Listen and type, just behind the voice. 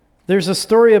There's a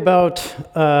story about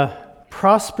a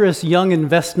prosperous young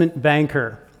investment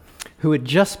banker who had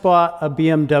just bought a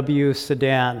BMW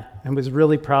sedan and was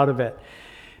really proud of it.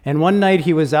 And one night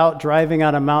he was out driving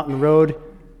on a mountain road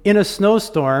in a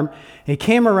snowstorm. He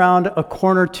came around a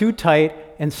corner too tight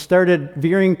and started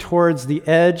veering towards the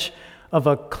edge of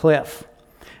a cliff.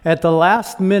 At the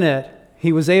last minute,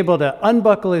 he was able to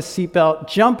unbuckle his seatbelt,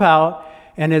 jump out,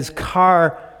 and his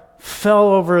car fell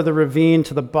over the ravine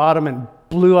to the bottom and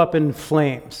blew up in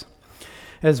flames.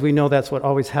 As we know, that's what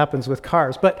always happens with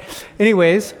cars. But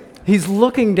anyways, he's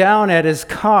looking down at his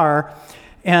car,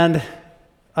 and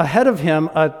ahead of him,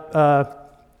 a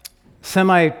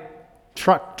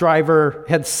semi-truck driver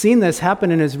had seen this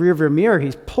happen in his rearview mirror.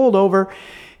 He's pulled over.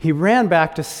 He ran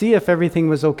back to see if everything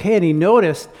was okay, and he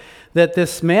noticed that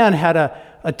this man had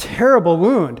a terrible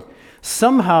wound.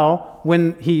 Somehow,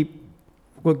 when he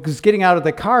was getting out of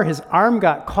the car, his arm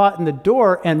got caught in the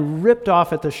door and ripped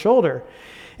off at the shoulder.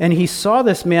 And he saw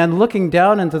this man looking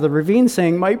down into the ravine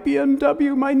saying, "My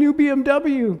BMW, my new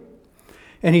BMW."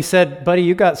 And he said, "Buddy,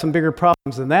 you got some bigger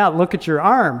problems than that. Look at your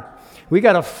arm. We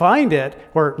got to find it,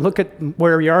 or look at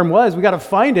where your arm was. We got to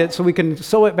find it so we can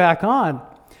sew it back on."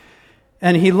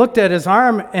 And he looked at his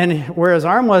arm and where his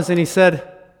arm was, and he said,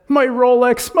 "My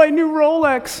Rolex, my new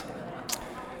Rolex."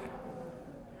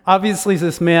 Obviously,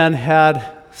 this man had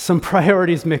some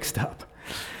priorities mixed up.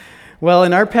 Well,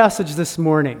 in our passage this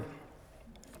morning,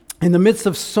 in the midst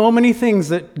of so many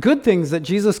things, good things that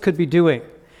Jesus could be doing,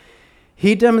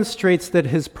 he demonstrates that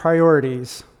his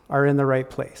priorities are in the right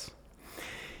place,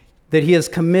 that he is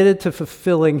committed to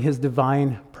fulfilling his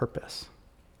divine purpose,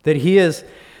 that he's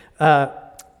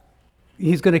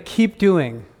going to keep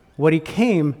doing what he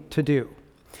came to do.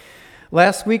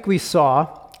 Last week we saw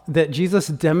that Jesus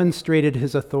demonstrated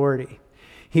his authority.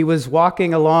 He was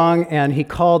walking along and he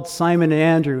called Simon and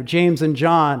Andrew, James and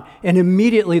John, and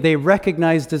immediately they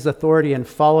recognized his authority and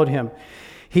followed him.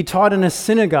 He taught in a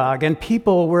synagogue and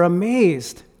people were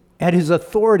amazed at his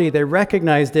authority. They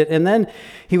recognized it. And then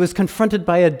he was confronted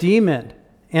by a demon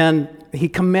and he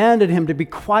commanded him to be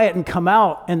quiet and come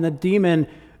out, and the demon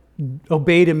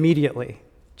obeyed immediately.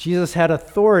 Jesus had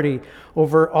authority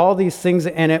over all these things,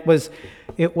 and it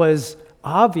was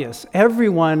obvious.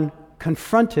 Everyone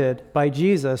confronted by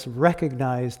Jesus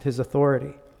recognized his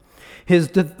authority. His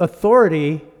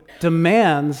authority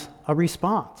demands a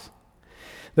response.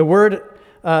 The word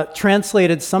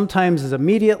translated sometimes as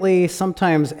immediately,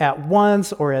 sometimes at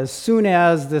once, or as soon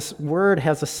as. This word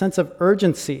has a sense of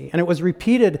urgency, and it was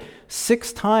repeated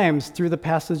 6 times through the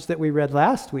passage that we read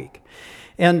last week.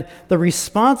 And the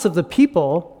response of the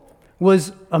people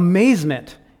was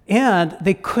amazement, and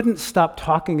they couldn't stop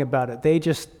talking about it. They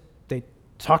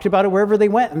talked about it wherever they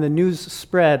went, and the news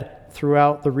spread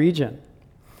throughout the region.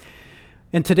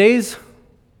 And today's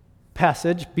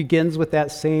passage begins with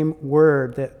that same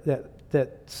word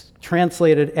that's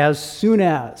translated as soon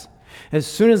as. As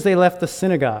soon as they left the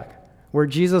synagogue where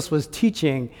Jesus was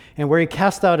teaching and where he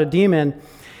cast out a demon,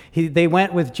 they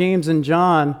went with James and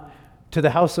John to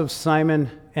the house of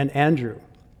Simon and Andrew.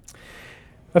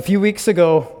 A few weeks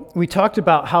ago, we talked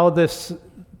about how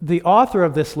the author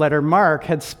of this letter, Mark,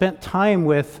 had spent time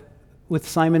with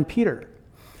Simon Peter.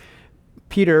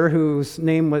 Simon, whose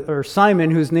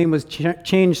name was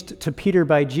changed to Peter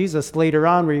by Jesus later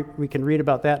on. We can read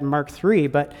about that in Mark 3.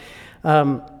 But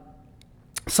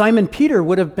Simon Peter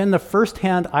would have been the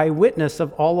first-hand eyewitness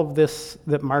of all of this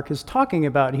that Mark is talking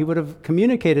about. He would have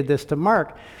communicated this to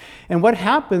Mark. And what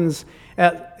happens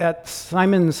at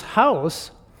Simon's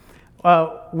house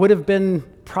would have been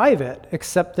private,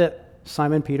 except that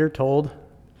Simon Peter told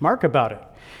Mark about it.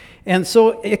 And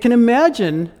so you can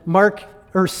imagine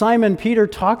Simon Peter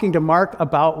talking to Mark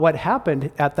about what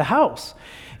happened at the house.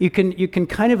 You can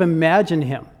kind of imagine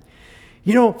him.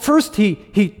 First he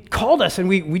called us and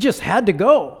we just had to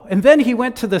go. And then he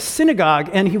went to the synagogue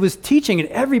and he was teaching and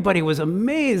everybody was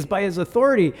amazed by his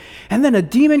authority. And then a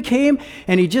demon came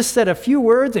and he just said a few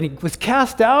words and he was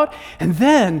cast out. And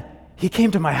then he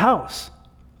came to my house.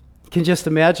 You can just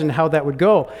imagine how that would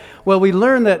go. Well, we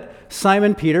learned that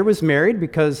Simon Peter was married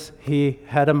because he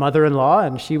had a mother-in-law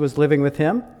and she was living with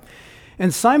him.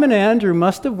 And Simon and Andrew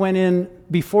must have went in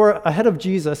ahead of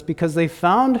Jesus because they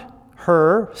found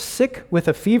her sick with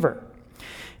a fever.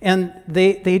 And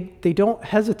they don't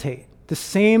hesitate. The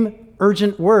same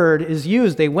urgent word is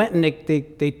used. They went and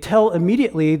they tell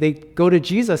immediately, they go to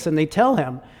Jesus and they tell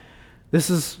him, this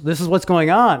is what's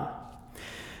going on.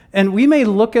 And we may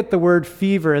look at the word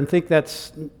fever and think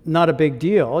that's not a big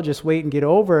deal, just wait and get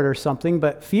over it or something,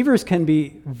 but fevers can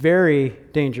be very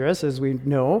dangerous, as we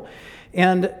know.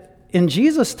 And in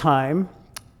Jesus' time,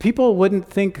 People wouldn't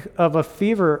think of a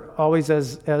fever always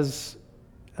as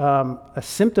a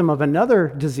symptom of another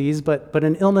disease, but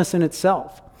an illness in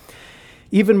itself.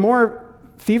 Even more,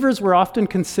 fevers were often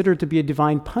considered to be a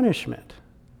divine punishment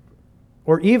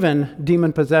or even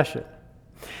demon possession.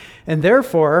 And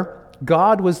therefore,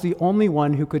 God was the only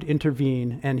one who could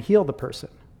intervene and heal the person.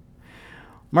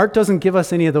 Mark doesn't give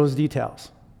us any of those details.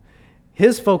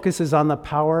 His focus is on the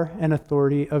power and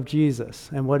authority of Jesus.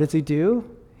 And what does he do?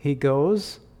 He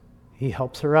goes, he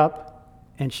helps her up,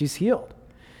 and she's healed.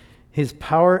 His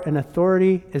power and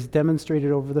authority is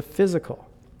demonstrated over the physical.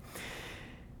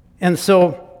 And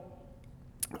so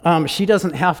she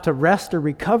doesn't have to rest or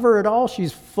recover at all.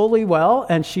 She's fully well,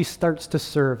 and she starts to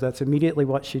serve. That's immediately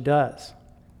what she does.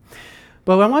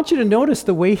 But I want you to notice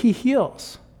the way he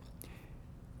heals.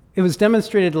 It was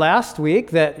demonstrated last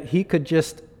week that he could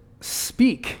just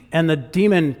speak, and the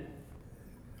demon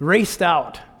raced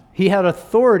out. He had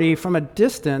authority from a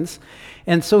distance,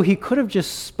 and so he could have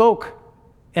just spoke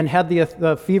and had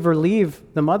the fever leave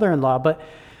the mother-in-law, but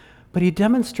he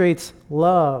demonstrates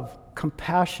love,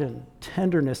 compassion,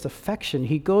 tenderness, affection.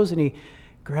 He goes and he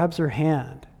grabs her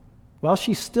hand while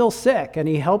she's still sick, and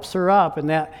he helps her up,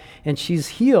 and she's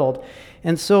healed.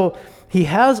 And so he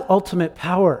has ultimate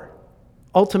power,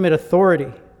 ultimate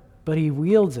authority, but he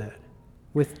wields it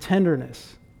with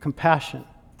tenderness, compassion,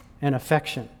 and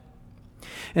affection.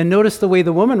 And notice the way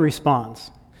the woman responds.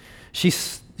 She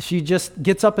just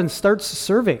gets up and starts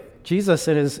serving Jesus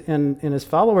and his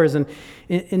followers. And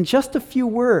in just a few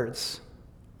words,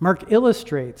 Mark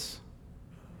illustrates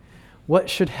what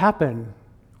should happen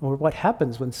or what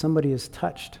happens when somebody is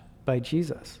touched by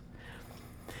Jesus.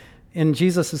 In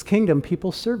Jesus' kingdom,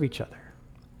 people serve each other.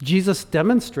 Jesus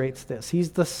demonstrates this.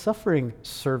 He's the suffering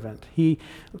servant. He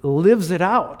lives it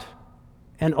out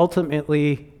and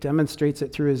ultimately demonstrates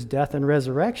it through his death and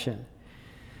resurrection.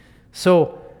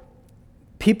 So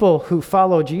people who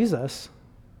follow Jesus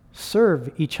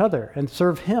serve each other and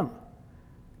serve him.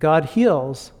 God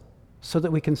heals so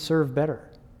that we can serve better.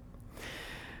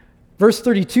 Verse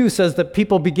 32 says that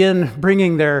people begin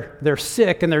bringing their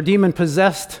sick and their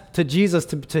demon-possessed to Jesus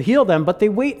to heal them, but they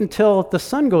wait until the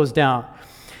sun goes down.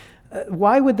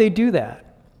 Why would they do that?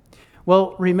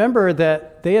 Well, remember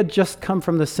that they had just come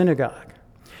from the synagogue.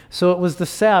 So it was the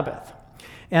Sabbath.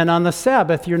 And on the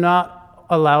Sabbath, you're not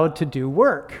allowed to do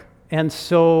work. And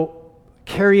so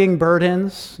carrying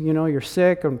burdens, you're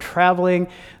sick and traveling,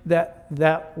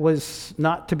 that was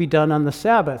not to be done on the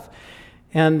Sabbath.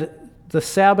 And the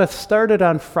Sabbath started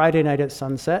on Friday night at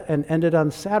sunset and ended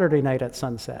on Saturday night at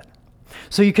sunset.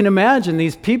 So you can imagine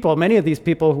these people, many of these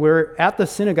people who were at the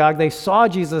synagogue, they saw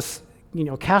Jesus,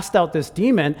 cast out this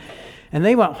demon, and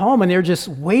they went home and they're just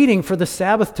waiting for the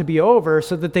Sabbath to be over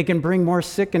so that they can bring more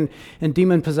sick and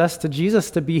demon-possessed to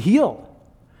Jesus to be healed.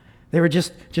 They were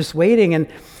just waiting,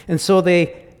 and so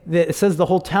it says the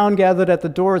whole town gathered at the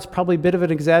door. It's probably a bit of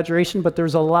an exaggeration, but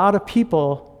there's a lot of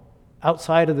people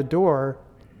outside of the door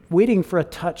waiting for a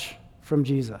touch from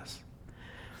Jesus.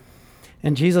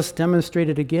 And Jesus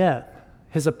demonstrated again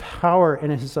his power and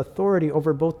his authority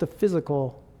over both the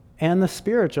physical and the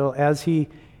spiritual as he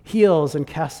heals and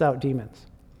casts out demons.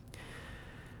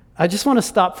 I just want to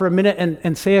stop for a minute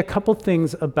and say a couple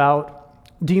things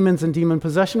about demons and demon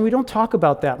possession. We don't talk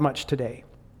about that much today.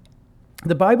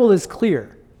 The Bible is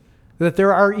clear that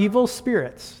there are evil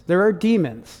spirits, there are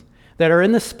demons that are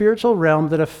in the spiritual realm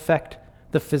that affect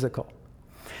the physical.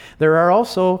 There are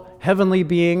also heavenly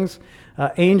beings,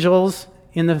 angels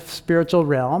in the spiritual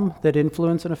realm that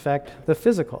influence and affect the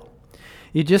physical.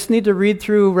 You just need to read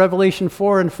through Revelation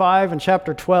 4 and 5 and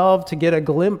chapter 12 to get a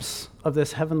glimpse of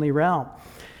this heavenly realm.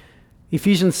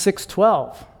 Ephesians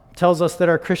 6:12 tells us that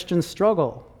our Christian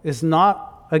struggle is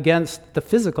not against the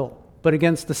physical, but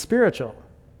against the spiritual.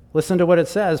 Listen to what it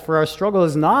says, "For our struggle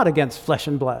is not against flesh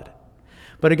and blood,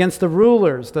 but against the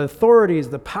rulers, the authorities,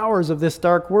 the powers of this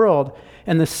dark world,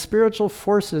 and the spiritual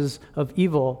forces of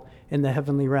evil in the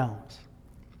heavenly realms."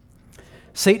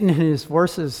 Satan and his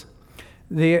forces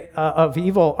of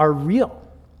evil are real,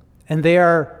 and they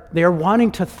are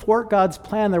wanting to thwart God's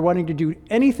plan. They're wanting to do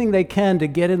anything they can to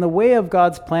get in the way of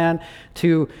God's plan,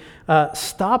 to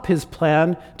stop his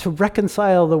plan, to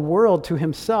reconcile the world to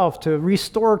himself, to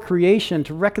restore creation,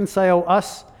 to reconcile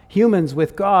us humans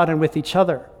with God and with each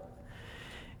other.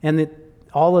 And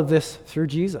all of this through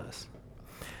Jesus.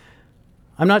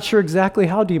 I'm not sure exactly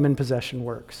how demon possession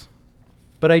works,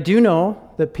 but I do know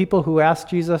that people who ask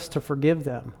Jesus to forgive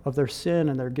them of their sin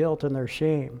and their guilt and their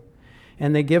shame,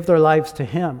 and they give their lives to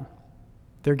him,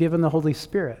 they're given the Holy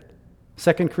Spirit.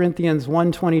 2 Corinthians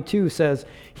 1:22 says,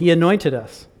 "He anointed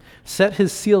us, set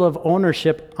his seal of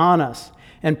ownership on us,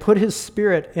 and put his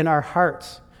Spirit in our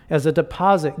hearts, as a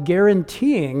deposit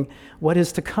guaranteeing what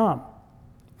is to come.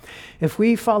 If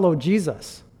we follow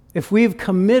Jesus, if we've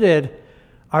committed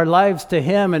our lives to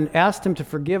him and asked him to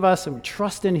forgive us and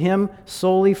trust in him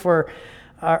solely for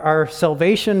our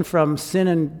salvation from sin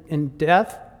and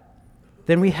death,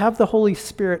 then we have the Holy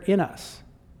Spirit in us.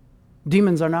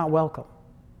 Demons are not welcome.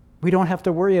 We don't have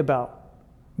to worry about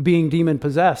being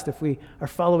demon-possessed if we are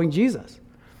following Jesus.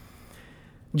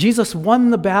 Jesus won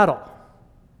the battle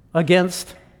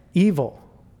against evil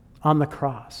on the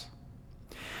cross.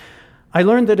 I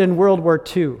learned that in World War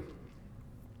II,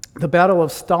 the Battle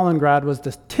of Stalingrad was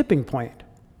the tipping point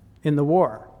in the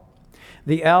war.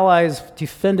 The Allies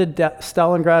defended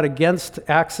Stalingrad against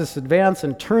Axis advance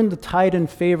and turned the tide in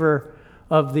favor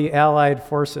of the Allied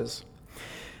forces.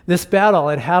 This battle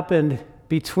had happened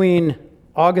between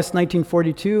August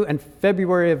 1942 and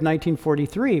February of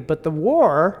 1943, but the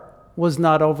war was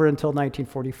not over until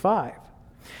 1945.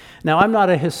 Now, I'm not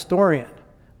a historian,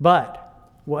 but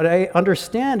what I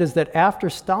understand is that after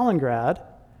Stalingrad,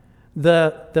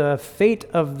 the fate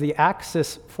of the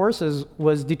Axis forces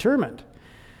was determined.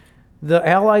 The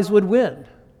Allies would win,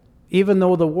 even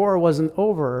though the war wasn't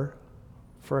over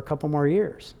for a couple more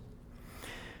years.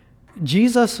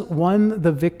 Jesus won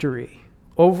the victory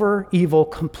over evil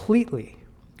completely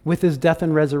with his death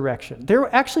and resurrection.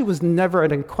 There actually was never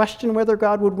a question whether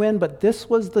God would win, but this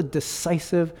was the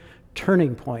decisive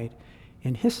turning point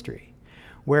in history,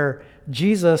 where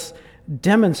Jesus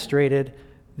demonstrated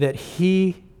that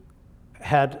he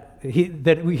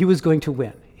was going to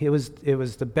win. It was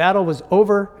the battle was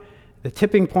over, the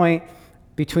tipping point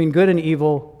between good and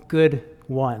evil, good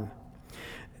won.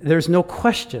 There's no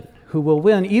question who will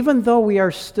win, even though we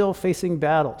are still facing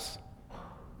battles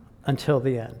until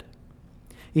the end.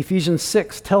 Ephesians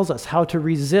 6 tells us how to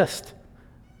resist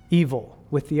evil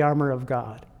with the armor of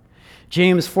God.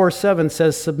 James 4:7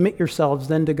 says, "Submit yourselves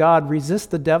then to God,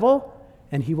 resist the devil,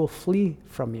 and he will flee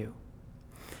from you."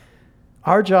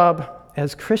 Our job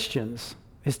as Christians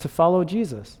is to follow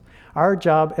Jesus. Our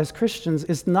job as Christians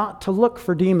is not to look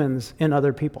for demons in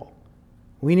other people.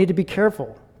 We need to be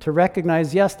careful to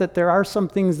recognize, yes, that there are some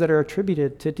things that are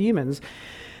attributed to demons,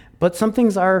 but some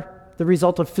things are the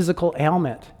result of physical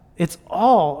ailment. It's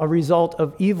all a result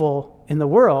of evil in the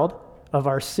world, of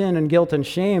our sin and guilt and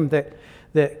shame that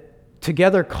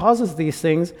together causes these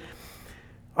things.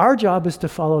 Our job is to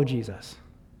follow Jesus.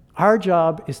 Our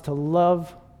job is to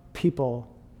love people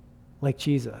like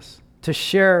Jesus, to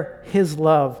share his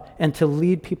love and to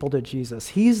lead people to Jesus.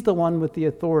 He's the one with the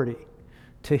authority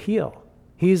to heal.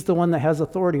 He's the one that has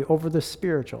authority over the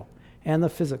spiritual and the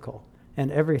physical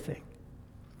and everything.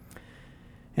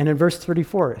 And in verse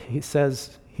 34, he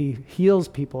says he heals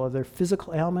people of their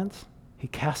physical ailments. He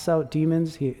casts out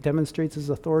demons. He demonstrates his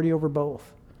authority over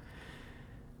both.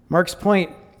 Mark's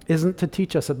point isn't to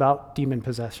teach us about demon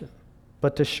possession,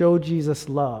 but to show Jesus'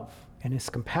 love and his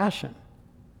compassion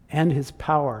and his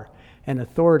power and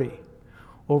authority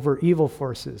over evil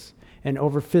forces and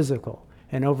over physical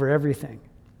and over everything.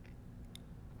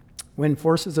 When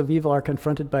forces of evil are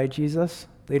confronted by Jesus,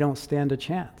 they don't stand a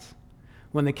chance.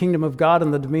 When the kingdom of God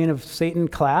and the domain of Satan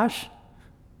clash,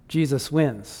 Jesus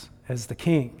wins as the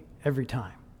king every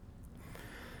time.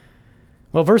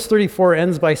 Well, verse 34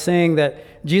 ends by saying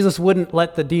that Jesus wouldn't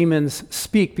let the demons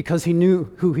speak because he knew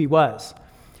who he was.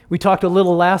 We talked a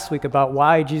little last week about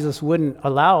why Jesus wouldn't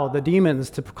allow the demons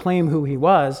to proclaim who he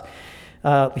was.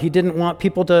 He didn't want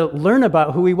people to learn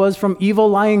about who he was from evil,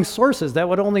 lying sources. That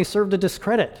would only serve to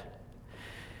discredit.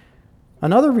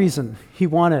 Another reason he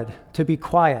wanted to be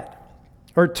quiet,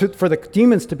 for the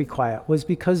demons to be quiet, was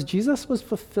because Jesus was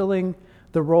fulfilling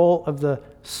the role of the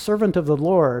servant of the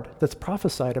Lord that's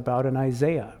prophesied about in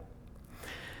Isaiah.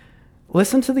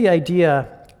 Listen to the idea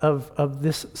of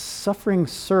this suffering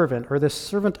servant, or this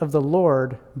servant of the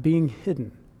Lord, being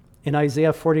hidden in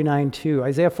Isaiah 49:2.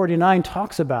 Isaiah 49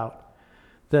 talks about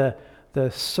the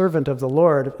servant of the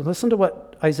Lord. Listen to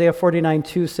what Isaiah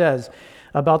 49:2 says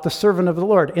about the servant of the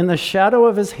Lord. "In the shadow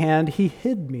of his hand he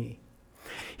hid me.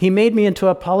 He made me into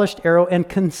a polished arrow and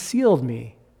concealed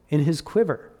me in his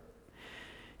quiver.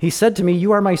 He said to me,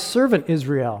 'You are my servant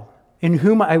Israel, in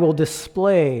whom I will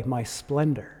display my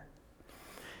splendor.'"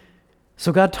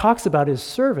 So God talks about his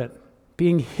servant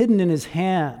being hidden in his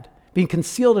hand, being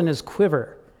concealed in his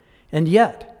quiver, and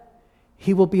yet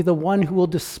he will be the one who will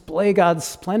display God's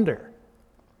splendor.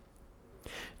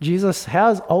 Jesus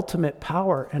has ultimate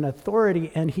power and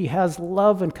authority, and he has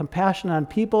love and compassion on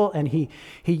people, and he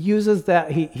uses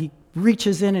that, he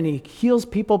reaches in and he heals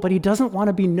people, but he doesn't want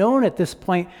to be known at this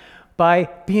point by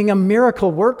being a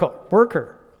miracle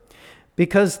worker,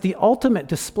 because the ultimate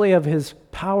display of his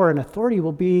power and authority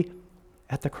will be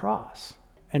at the cross,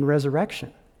 and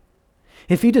resurrection.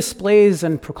 If he displays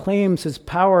and proclaims his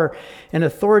power and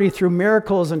authority through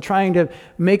miracles and trying to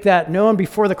make that known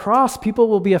before the cross, people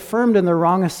will be affirmed in their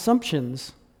wrong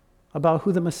assumptions about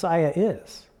who the Messiah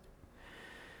is.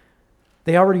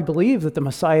 They already believe that the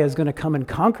Messiah is going to come and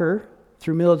conquer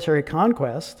through military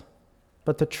conquest,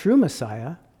 but the true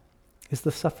Messiah is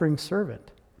the suffering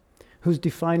servant who's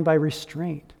defined by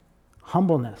restraint,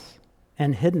 humbleness,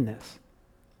 and hiddenness.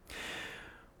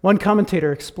 One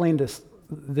commentator explained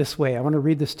this way. I want to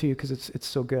read this to you because it's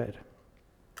so good.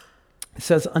 It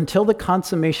says, until the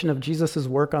consummation of Jesus'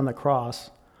 work on the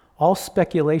cross, all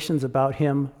speculations about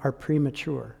him are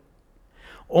premature.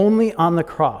 Only on the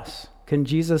cross can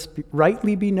Jesus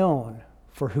rightly be known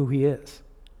for who he is.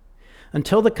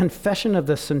 Until the confession of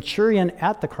the centurion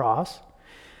at the cross,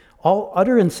 all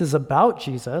utterances about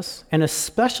Jesus, and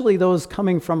especially those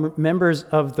coming from members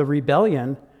of the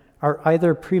rebellion, are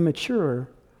either premature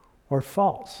or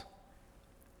false.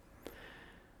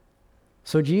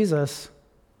 So Jesus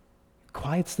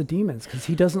quiets the demons because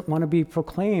he doesn't want to be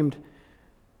proclaimed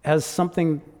as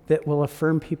something that will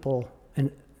affirm people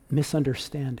in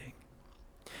misunderstanding.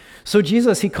 So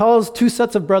Jesus, he calls two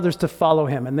sets of brothers to follow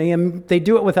him, and they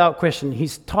do it without question.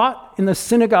 He's taught in the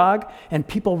synagogue, and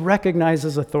people recognize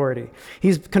his authority.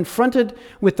 He's confronted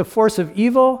with the force of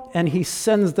evil, and he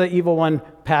sends the evil one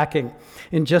packing.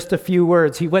 In just a few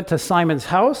words, he went to Simon's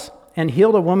house and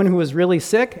healed a woman who was really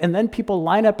sick, and then people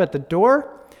line up at the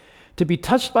door to be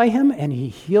touched by him, and he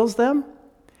heals them,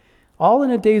 all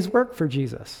in a day's work for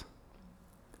Jesus.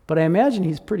 But I imagine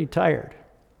he's pretty tired.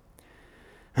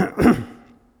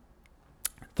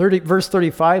 Verse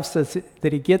 35 says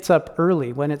that he gets up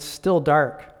early when it's still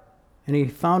dark, and he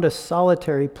found a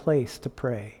solitary place to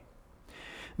pray.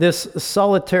 This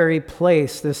solitary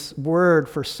place, this word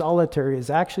for solitary, is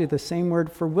actually the same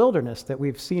word for wilderness that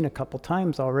we've seen a couple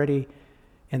times already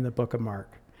in the book of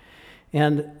Mark.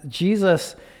 And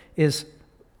Jesus is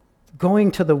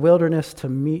going to the wilderness to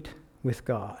meet with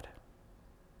God.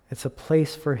 It's a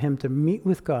place for him to meet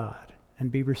with God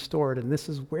and be restored, and this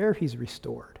is where he's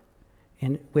restored,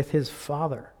 with his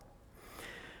Father.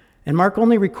 And Mark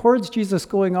only records Jesus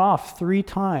going off 3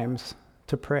 times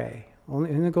to pray.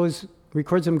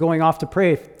 Records him going off to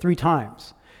pray 3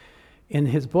 times in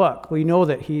his book. We know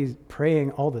that he's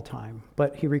praying all the time,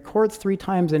 but he records 3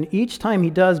 times, and each time he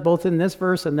does, both in this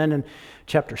verse and then in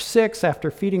chapter 6,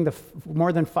 after feeding the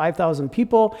more than 5,000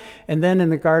 people, and then in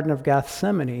the Garden of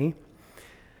Gethsemane,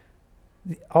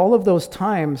 all of those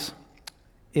times,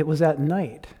 it was at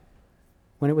night.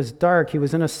 When it was dark, he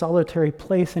was in a solitary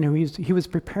place, and he was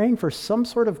preparing for some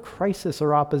sort of crisis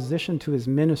or opposition to his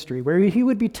ministry, where he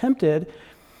would be tempted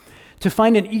to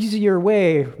find an easier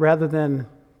way rather than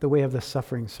the way of the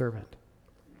suffering servant.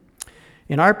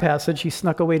 In our passage, he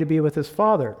snuck away to be with his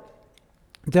Father,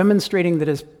 demonstrating that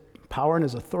his power and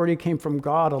his authority came from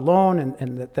God alone,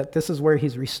 and that this is where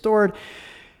he's restored.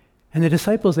 And the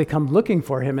disciples, they come looking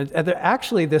for him. And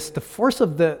actually, the force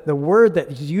of the word that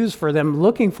is used for them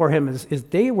looking for him is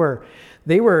they were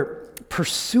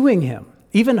pursuing him,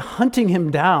 even hunting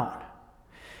him down.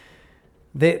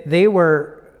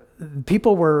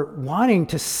 People were wanting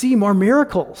to see more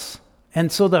miracles. And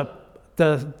so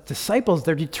the disciples,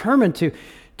 they're determined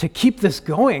to keep this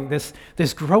going,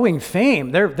 this growing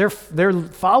fame. They're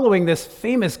following this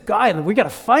famous guy, and we got to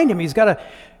find him. He's got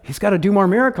to do more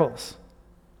miracles.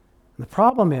 The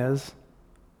problem is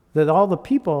that all the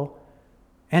people,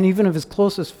 and even of his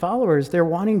closest followers, they're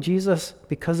wanting Jesus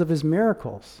because of his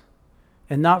miracles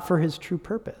and not for his true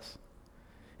purpose.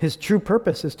 His true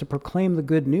purpose is to proclaim the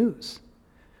good news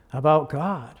about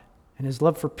God and his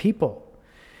love for people,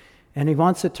 and he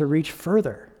wants it to reach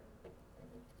further.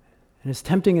 And as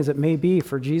tempting as it may be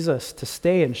for Jesus to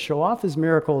stay and show off his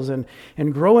miracles and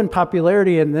grow in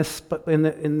popularity in this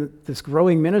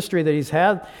growing ministry that he's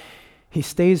had, he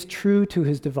stays true to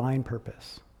his divine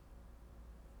purpose.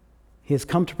 He has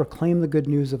come to proclaim the good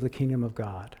news of the kingdom of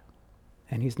God,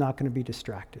 and he's not going to be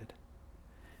distracted,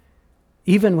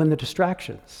 even when the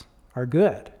distractions are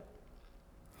good.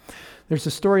 There's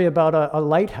a story about a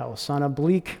lighthouse on a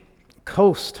bleak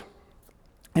coast,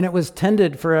 and it was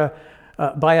tended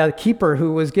by a keeper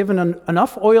who was given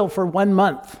enough oil for 1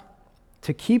 month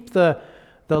to keep the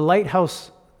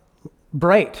lighthouse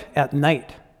bright at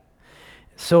night.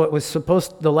 So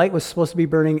the light was supposed to be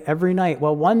burning every night.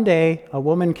 Well, one day, a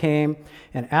woman came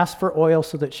and asked for oil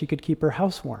so that she could keep her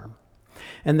house warm.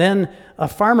 And then a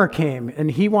farmer came,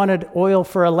 and he wanted oil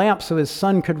for a lamp so his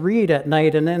son could read at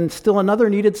night. And then still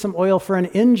another needed some oil for an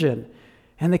engine.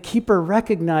 And the keeper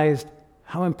recognized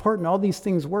how important all these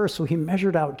things were, so he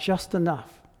measured out just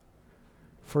enough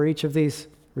for each of these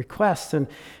requests. And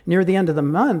near the end of the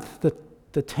month,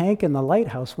 the tank in the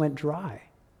lighthouse went dry.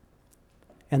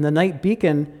 And the night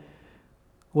beacon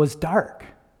was dark.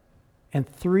 And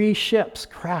 3 ships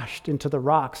crashed into the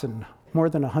rocks, and more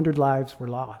than 100 lives were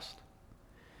lost.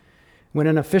 When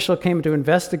an official came to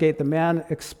investigate, the man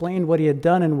explained what he had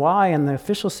done and why, and the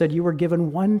official said, "You were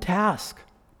given one task.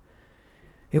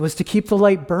 It was to keep the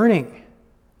light burning.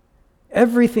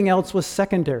 Everything else was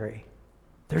secondary.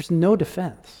 There's no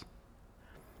defense."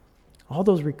 All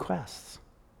those requests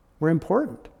were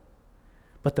important.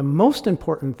 But the most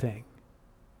important thing,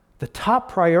 the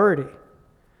top priority,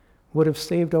 would have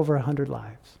saved over 100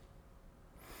 lives.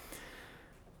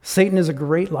 Satan is a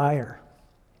great liar.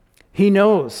 He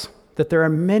knows that there are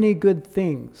many good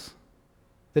things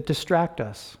that distract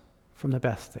us from the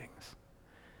best things.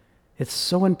 It's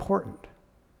so important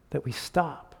that we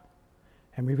stop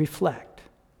and we reflect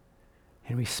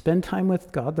and we spend time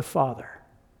with God the Father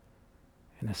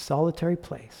in a solitary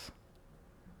place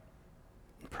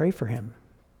and pray for him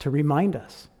to remind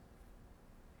us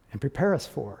and prepare us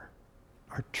for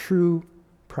our true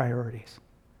priorities.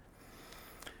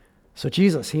 So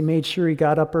Jesus, he made sure he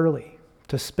got up early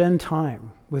to spend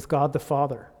time with God the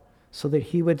Father so that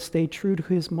he would stay true to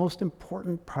his most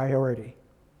important priority,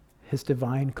 his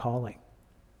divine calling.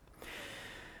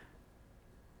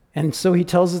 And so he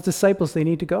tells his disciples they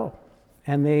need to go.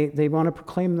 And they want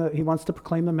to he wants to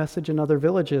proclaim the message in other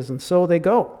villages. And so they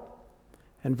go.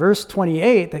 And verse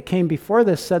 28 that came before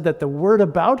this said that the word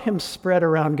about him spread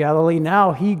around Galilee.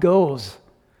 Now he goes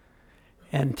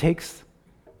and takes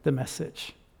the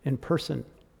message in person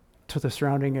to the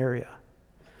surrounding area.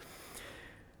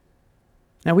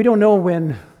 Now we don't know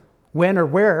when or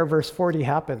where verse 40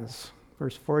 happens.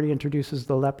 Verse 40 introduces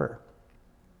the leper.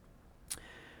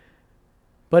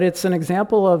 But it's an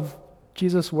example of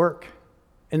Jesus' work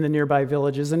in the nearby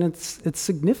villages, and it's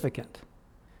significant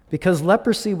because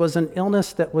leprosy was an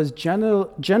illness that was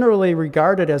generally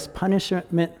regarded as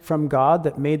punishment from God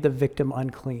that made the victim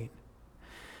unclean.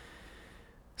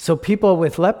 So people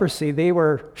with leprosy, they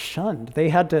were shunned. They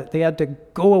had to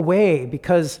go away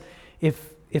because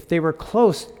if they were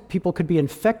close, people could be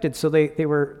infected. So they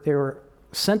were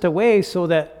sent away so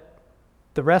that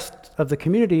the rest of the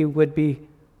community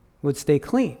would stay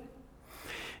clean.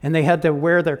 And they had to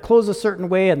wear their clothes a certain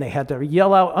way, and they had to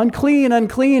yell out, "Unclean,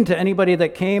 unclean," to anybody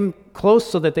that came close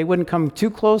so that they wouldn't come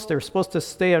too close. They were supposed to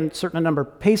stay a certain number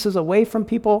of paces away from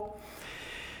people.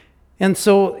 And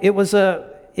so it was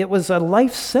a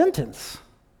life sentence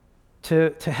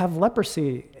to have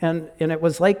leprosy. And it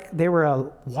was like they were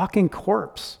a walking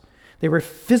corpse. They were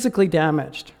physically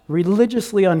damaged,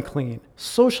 religiously unclean,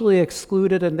 socially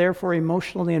excluded, and therefore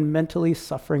emotionally and mentally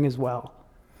suffering as well.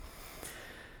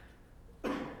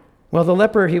 Well, the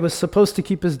leper, he was supposed to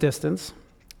keep his distance,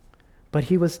 but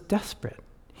he was desperate.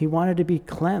 He wanted to be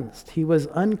cleansed. He was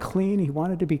unclean. He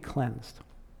wanted to be cleansed.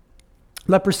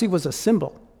 Leprosy was a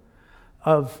symbol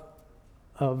of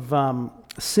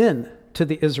sin to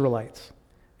the Israelites.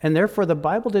 And therefore, the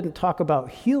Bible didn't talk about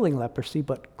healing leprosy,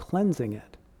 but cleansing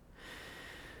it.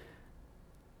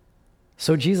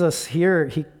 So Jesus here,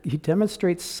 he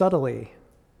demonstrates subtly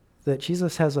that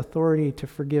Jesus has authority to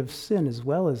forgive sin as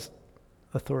well as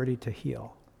authority to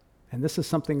heal. And this is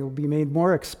something that will be made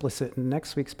more explicit in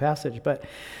next week's passage. But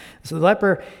so the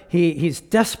leper, he's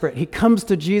desperate. He comes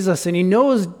to Jesus and he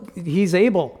knows he's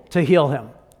able to heal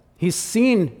him. He's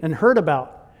seen and heard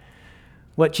about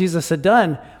what Jesus had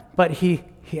done, but he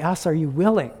asks, "Are you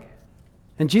willing?"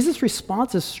 And Jesus'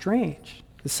 response is strange.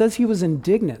 It says he was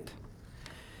indignant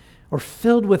or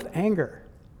filled with anger,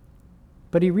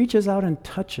 but he reaches out and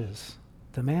touches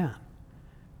the man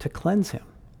to cleanse him.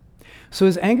 So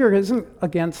his anger isn't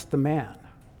against the man.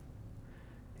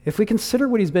 If we consider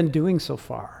what he's been doing so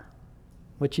far,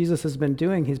 what Jesus has been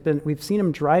doing, we've seen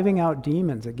him driving out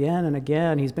demons again and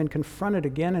again. He's been confronted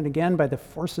again and again by the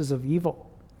forces of evil.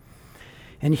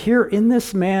 And here in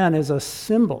this man is a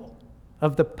symbol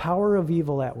of the power of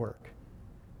evil at work.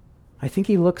 I think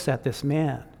he looks at this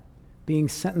man being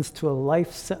sentenced to a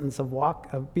life sentence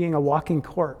of being a walking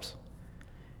corpse.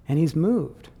 And he's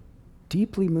moved,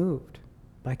 deeply moved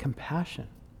by compassion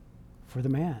for the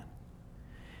man.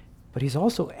 But he's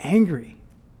also angry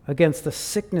against the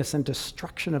sickness and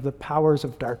destruction of the powers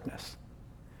of darkness.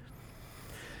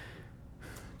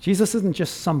 Jesus isn't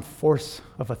just some force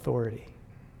of authority.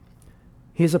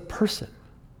 He is a person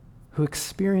who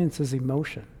experiences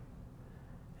emotion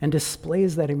and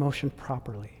displays that emotion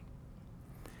properly.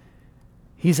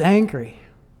 He's angry,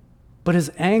 but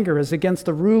his anger is against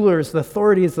the rulers, the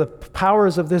authorities, the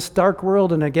powers of this dark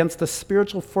world, and against the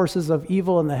spiritual forces of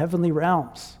evil in the heavenly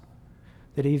realms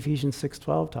that Ephesians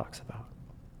 6:12 talks about.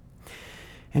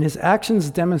 And his actions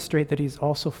demonstrate that he's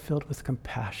also filled with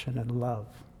compassion and love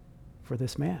for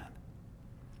this man.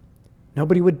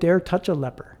 Nobody would dare touch a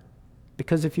leper,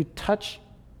 because if you touch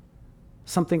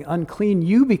something unclean,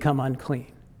 you become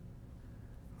unclean.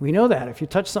 We know that. If you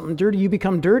touch something dirty, you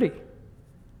become dirty.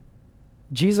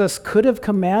 Jesus could have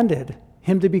commanded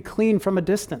him to be clean from a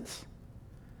distance.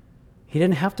 He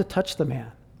didn't have to touch the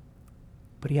man,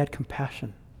 but he had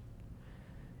compassion.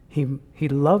 He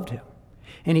loved him,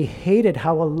 and he hated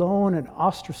how alone and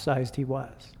ostracized he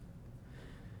was.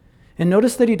 And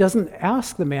notice that he doesn't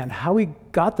ask the man how he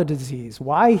got the disease,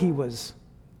 why he was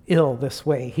ill this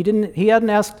way. He hadn't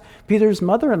asked Peter's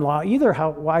mother-in-law either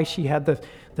why she had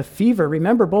the fever.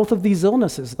 Remember, both of these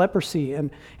illnesses, leprosy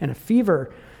and a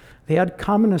fever, they had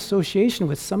common association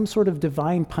with some sort of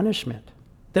divine punishment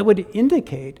that would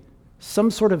indicate some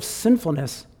sort of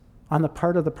sinfulness on the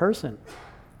part of the person.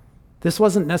 This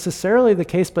wasn't necessarily the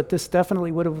case, but this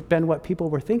definitely would have been what people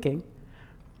were thinking.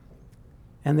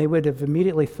 And they would have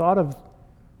immediately thought of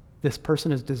this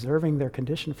person as deserving their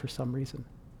condition for some reason.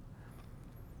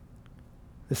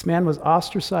 This man was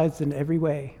ostracized in every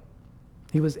way.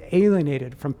 He was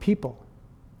alienated from people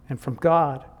and from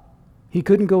God. He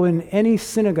couldn't go in any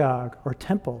synagogue or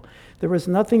temple. There was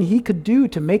nothing he could do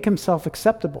to make himself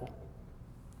acceptable.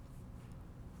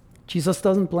 Jesus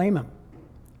doesn't blame him,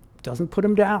 doesn't put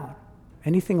him down,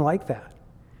 anything like that.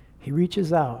 He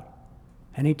reaches out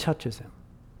and he touches him.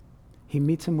 He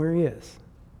meets him where he is.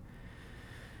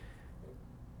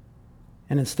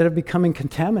 And instead of becoming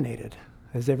contaminated,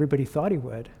 as everybody thought he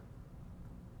would,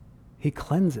 he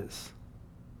cleanses.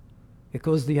 It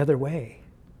goes the other way.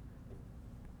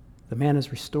 The man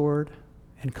is restored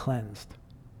and cleansed.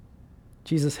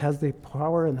 Jesus has the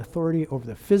power and authority over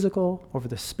the physical, over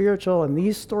the spiritual, and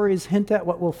these stories hint at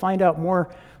what we'll find out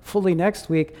more fully next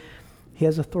week. He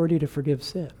has authority to forgive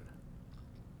sin.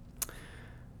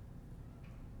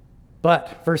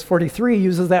 But verse 43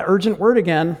 uses that urgent word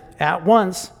again. At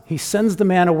once, he sends the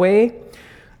man away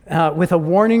with a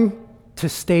warning to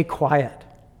stay quiet.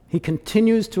 He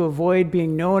continues to avoid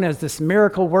being known as this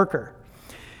miracle worker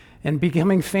and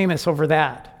becoming famous over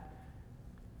that.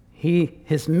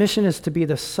 His mission is to be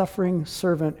the suffering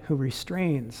servant who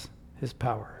restrains his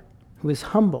power, who is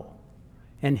humble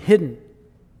and hidden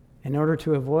in order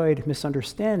to avoid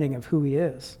misunderstanding of who he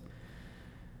is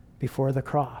before the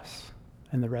cross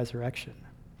and the resurrection.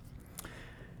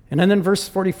 And then in verse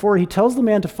 44, he tells the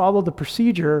man to follow the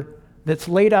procedure that's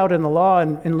laid out in the law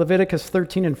in Leviticus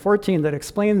 13 and 14 that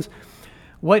explains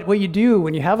what you do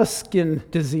when you have a skin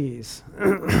disease.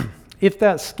 If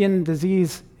that skin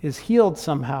disease is healed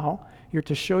somehow, you're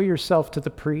to show yourself to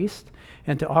the priest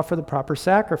and to offer the proper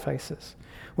sacrifices.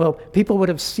 Well, people would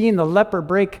have seen the leper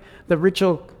break the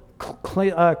ritual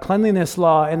cleanliness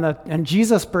law and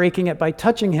Jesus breaking it by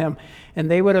touching him, and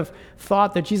they would have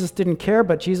thought that Jesus didn't care,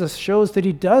 but Jesus shows that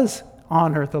he does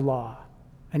honor the law.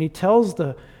 And he tells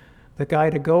the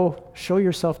guy to go show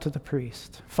yourself to the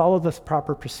priest, follow the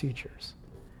proper procedures.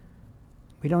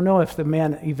 We don't know if the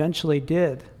man eventually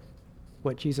did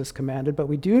what Jesus commanded, but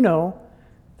we do know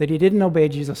that he didn't obey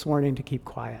Jesus' warning to keep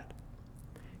quiet.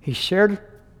 He shared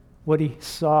what he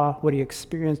saw, what he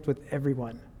experienced with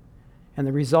everyone. And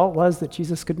the result was that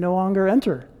Jesus could no longer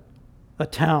enter a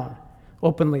town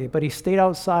openly, but he stayed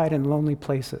outside in lonely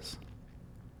places.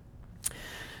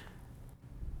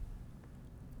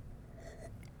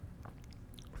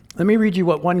 Let me read you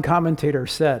what one commentator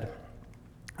said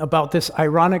about this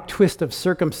ironic twist of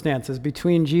circumstances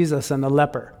between Jesus and the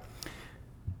leper.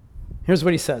 Here's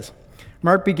what he says.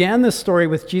 Mark began this story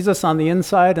with Jesus on the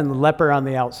inside and the leper on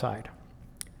the outside.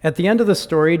 At the end of the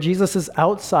story, Jesus is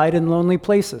outside in lonely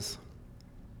places.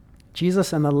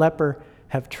 Jesus and the leper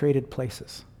have traded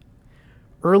places.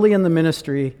 Early in the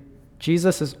ministry,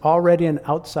 Jesus is already an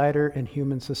outsider in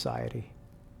human society.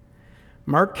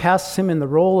 Mark casts him in the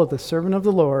role of the servant of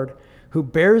the Lord who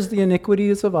bears the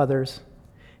iniquities of others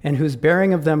and whose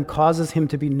bearing of them causes him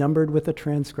to be numbered with the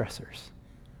transgressors.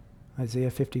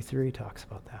 Isaiah 53 talks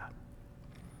about that.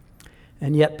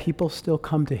 And yet people still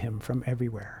come to him from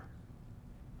everywhere.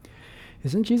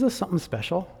 Isn't Jesus something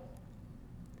special?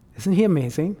 Isn't he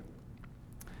amazing?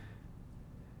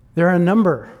 There are a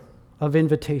number of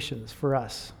invitations for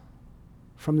us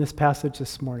from this passage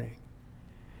this morning.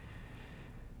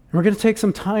 And we're going to take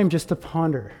some time just to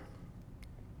ponder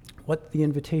what the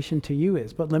invitation to you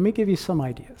is. But let me give you some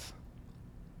ideas.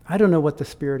 I don't know what the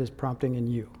Spirit is prompting in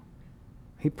you.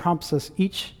 He prompts us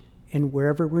each in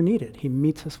wherever we're needed. He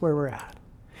meets us where we're at.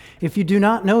 If you do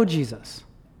not know Jesus,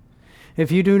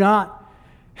 if you do not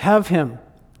have him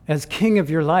as king of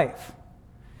your life,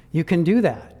 you can do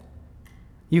that.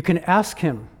 You can ask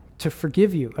him to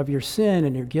forgive you of your sin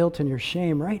and your guilt and your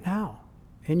shame right now.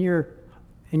 In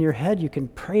your head, you can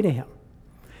pray to him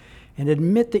and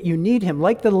admit that you need him,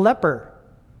 like the leper.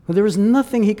 There was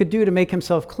nothing he could do to make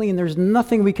himself clean. There's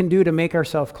nothing we can do to make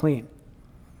ourselves clean.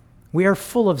 We are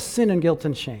full of sin and guilt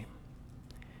and shame.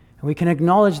 And we can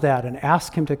acknowledge that and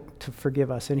ask him to forgive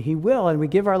us, and he will, and we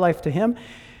give our life to him,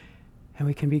 and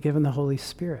we can be given the Holy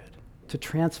Spirit to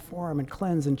transform and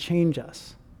cleanse and change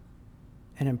us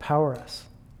and empower us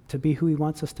to be who he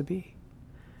wants us to be.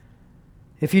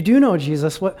 If you do know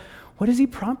Jesus, what is he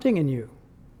prompting in you?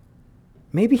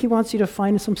 Maybe he wants you to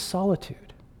find some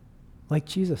solitude, like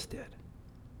Jesus did.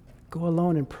 Go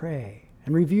alone and pray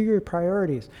and review your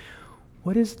priorities.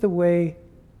 What is the way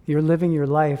you're living your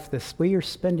life, this way you're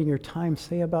spending your time,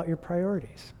 say about your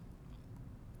priorities?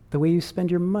 The way you spend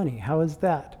your money, how is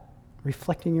that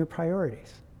reflecting your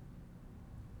priorities?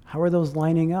 How are those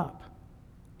lining up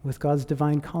with God's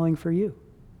divine calling for you?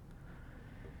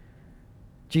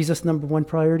 Jesus' number one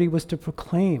priority was to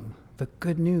proclaim the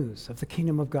good news of the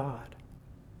kingdom of God,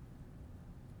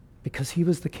 because he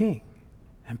was the king,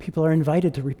 and people are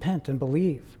invited to repent and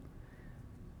believe.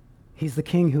 He's the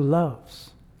king who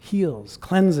loves, heals,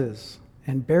 cleanses,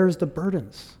 and bears the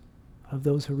burdens of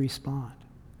those who respond.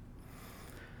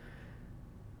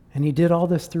 And he did all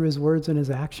this through his words and his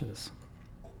actions.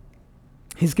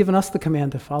 He's given us the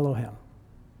command to follow him,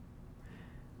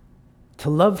 to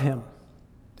love him,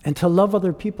 and to love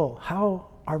other people. How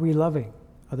are we loving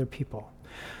other people?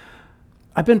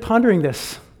 I've been pondering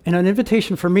this in an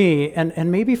invitation for me,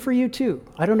 and maybe for you too.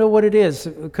 I don't know what it is.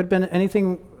 It could have been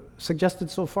anything suggested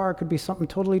so far. It could be something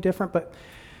totally different, but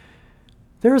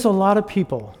there's a lot of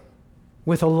people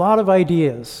with a lot of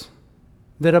ideas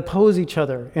that oppose each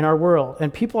other in our world,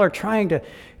 and people are trying to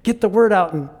get the word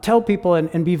out and tell people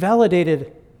and be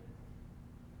validated.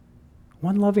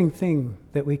 One loving thing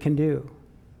that we can do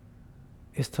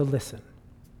is to listen.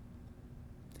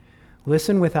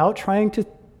 Listen without trying to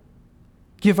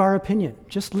give our opinion.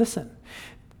 Just listen.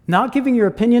 Not giving your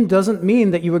opinion doesn't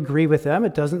mean that you agree with them.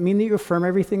 It doesn't mean that you affirm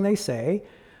everything they say.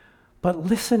 But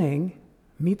listening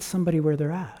meets somebody where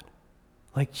they're at.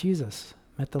 Like Jesus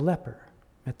met the leper,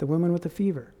 met the woman with the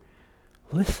fever.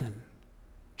 Listen.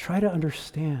 Try to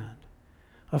understand.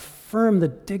 Affirm the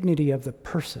dignity of the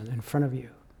person in front of you.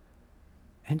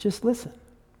 And just listen.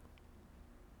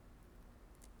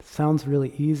 It sounds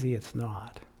really easy. It's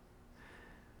not.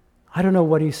 I don't know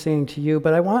what he's saying to you,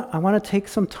 but I want to take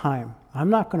some time. I'm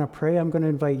not going to pray. I'm going to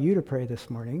invite you to pray this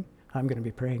morning. I'm going to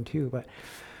be praying too, but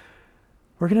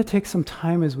we're going to take some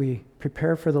time as we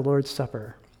prepare for the Lord's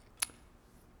Supper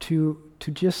to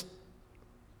just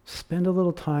spend a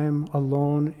little time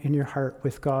alone in your heart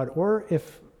with God. Or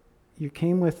if you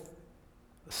came with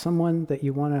someone that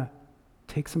you want to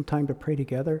take some time to pray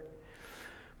together,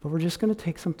 but we're just going to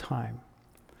take some time.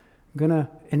 I'm going to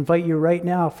invite you right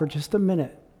now for just a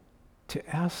minute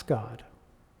to ask God,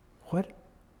 what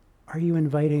are you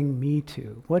inviting me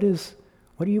to? What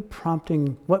are you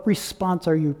prompting? What response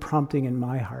are you prompting in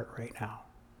my heart right now?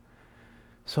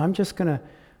 So I'm just gonna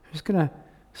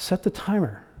set the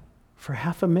timer for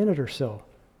half a minute or so,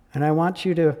 and I want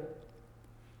you to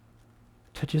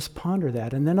just ponder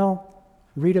that, and then I'll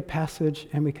read a passage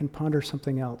and we can ponder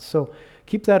something else. So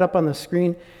keep that up on the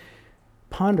screen.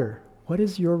 Ponder. What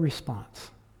is your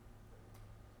response?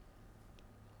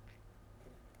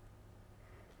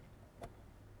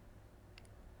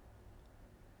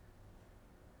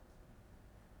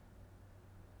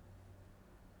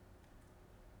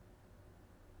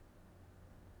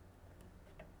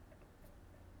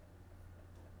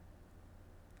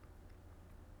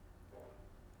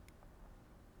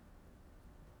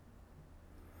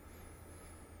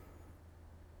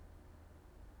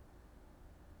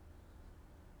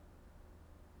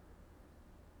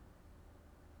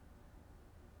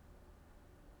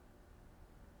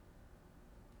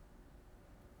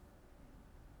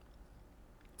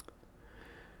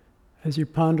 As you're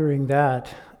pondering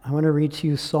that, I want to read to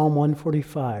you Psalm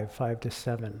 145,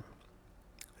 5-7.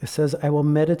 It says, I will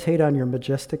meditate on your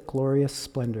majestic, glorious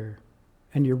splendor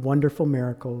and your wonderful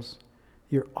miracles.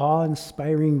 Your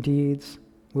awe-inspiring deeds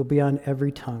will be on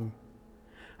every tongue.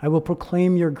 I will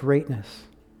proclaim your greatness.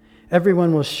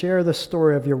 Everyone will share the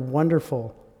story of your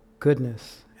wonderful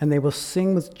goodness, and they will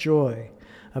sing with joy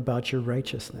about your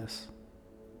righteousness.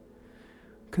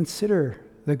 Consider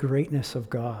the greatness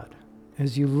of God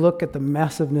as you look at the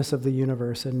massiveness of the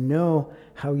universe and know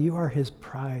how you are his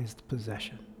prized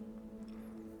possession.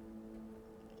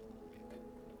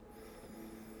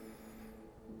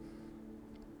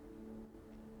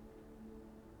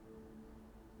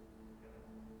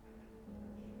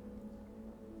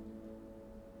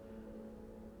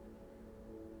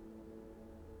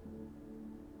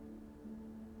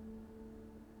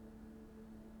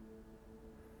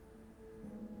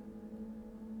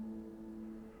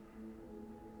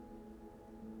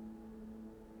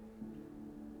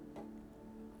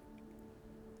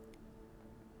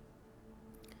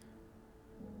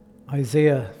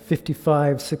 Isaiah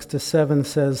 55, 6-7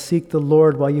 says, "Seek the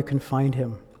Lord while you can find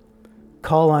him.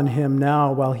 Call on him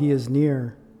now while he is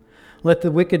near. Let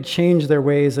the wicked change their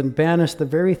ways and banish the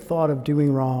very thought of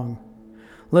doing wrong.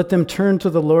 Let them turn to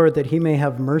the Lord that he may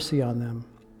have mercy on them.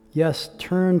 Yes,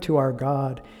 turn to our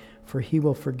God, for he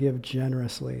will forgive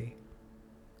generously."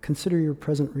 Consider your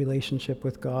present relationship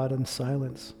with God in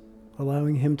silence,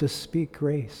 allowing him to speak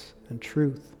grace and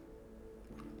truth.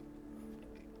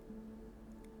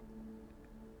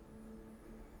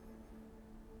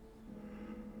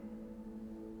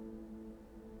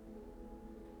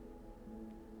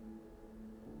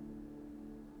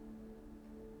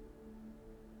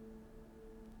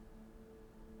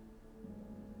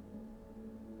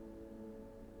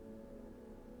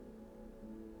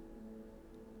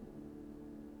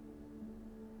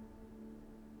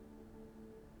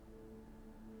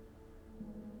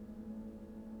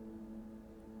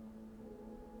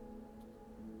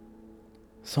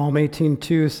 Psalm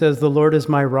 18:2 says, "The Lord is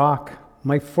my rock,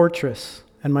 my fortress,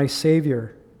 and my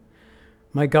Savior.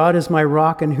 My God is my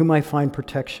rock in whom I find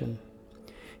protection.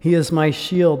 He is my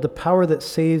shield, the power that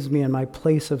saves me and my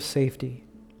place of safety."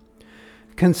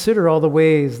 Consider all the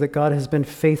ways that God has been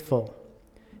faithful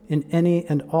in any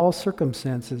and all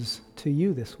circumstances to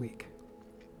you this week.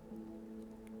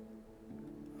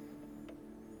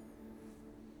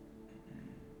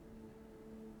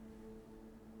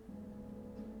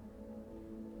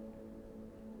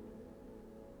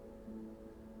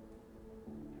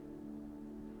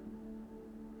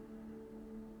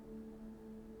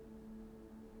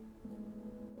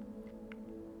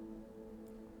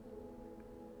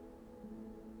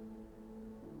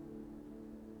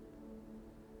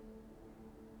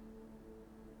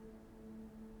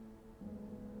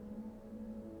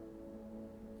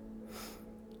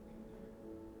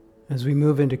 As we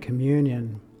move into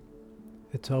communion,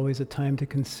 it's always a time to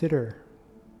consider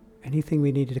anything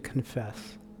we need to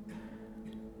confess.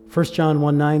 1 John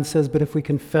 1:9 says, "But if we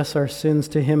confess our sins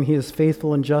to him, he is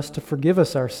faithful and just to forgive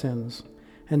us our sins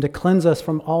and to cleanse us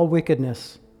from all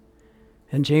wickedness."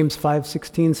 And James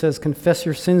 5:16 says, "Confess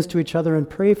your sins to each other and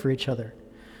pray for each other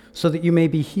so that you may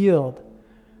be healed.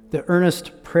 The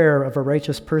earnest prayer of a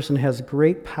righteous person has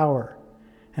great power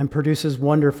and produces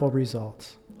wonderful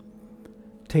results."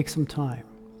 Take some time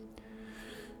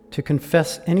to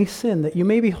confess any sin that you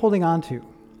may be holding on to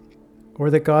or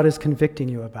that God is convicting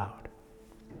you about.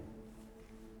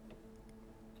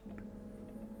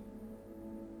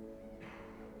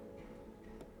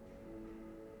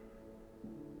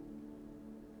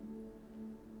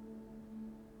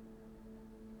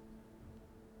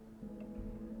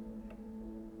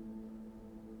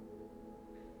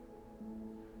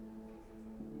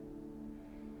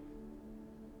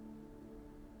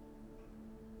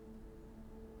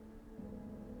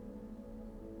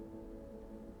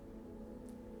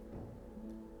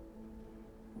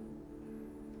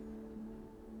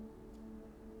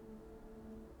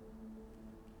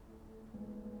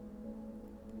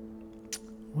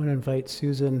 I want to invite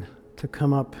Susan to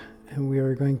come up, and we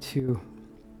are going to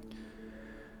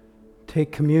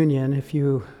take communion. If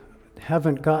you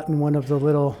haven't gotten one of the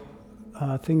little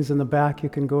things in the back, you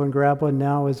can go and grab one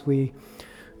now as we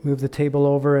move the table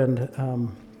over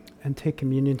and take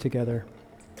communion together.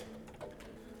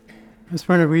 I just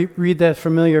want to read that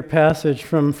familiar passage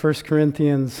from 1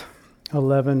 Corinthians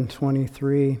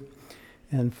 11:23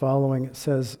 and following. It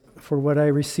says, "For what I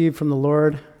received from the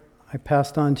Lord, I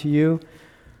passed on to you.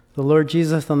 The Lord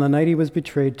Jesus, on the night he was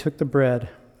betrayed, took the bread,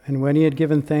 and when he had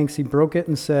given thanks, he broke it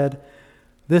and said,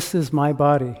 'This is my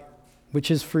body,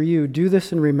 which is for you. Do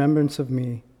this in remembrance of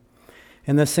me.'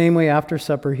 In the same way, after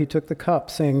supper, he took the cup,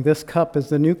 saying, 'This cup is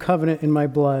the new covenant in my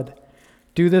blood.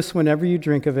 Do this whenever you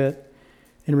drink of it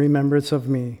in remembrance of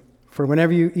me. For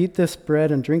whenever you eat this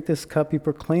bread and drink this cup, you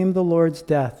proclaim the Lord's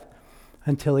death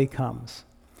until he comes."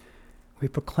 We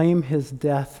proclaim his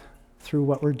death through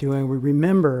what we're doing. We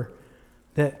remember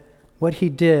that what he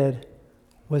did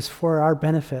was for our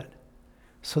benefit,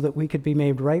 so that we could be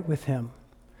made right with him,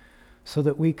 so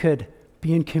that we could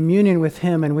be in communion with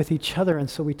him and with each other. And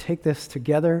so we take this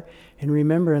together in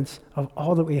remembrance of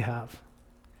all that we have,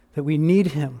 that we need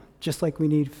him just like we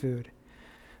need food,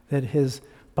 that his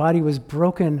body was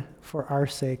broken for our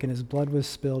sake and his blood was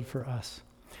spilled for us.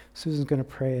 Susan's going to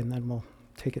pray, and then we'll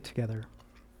take it together.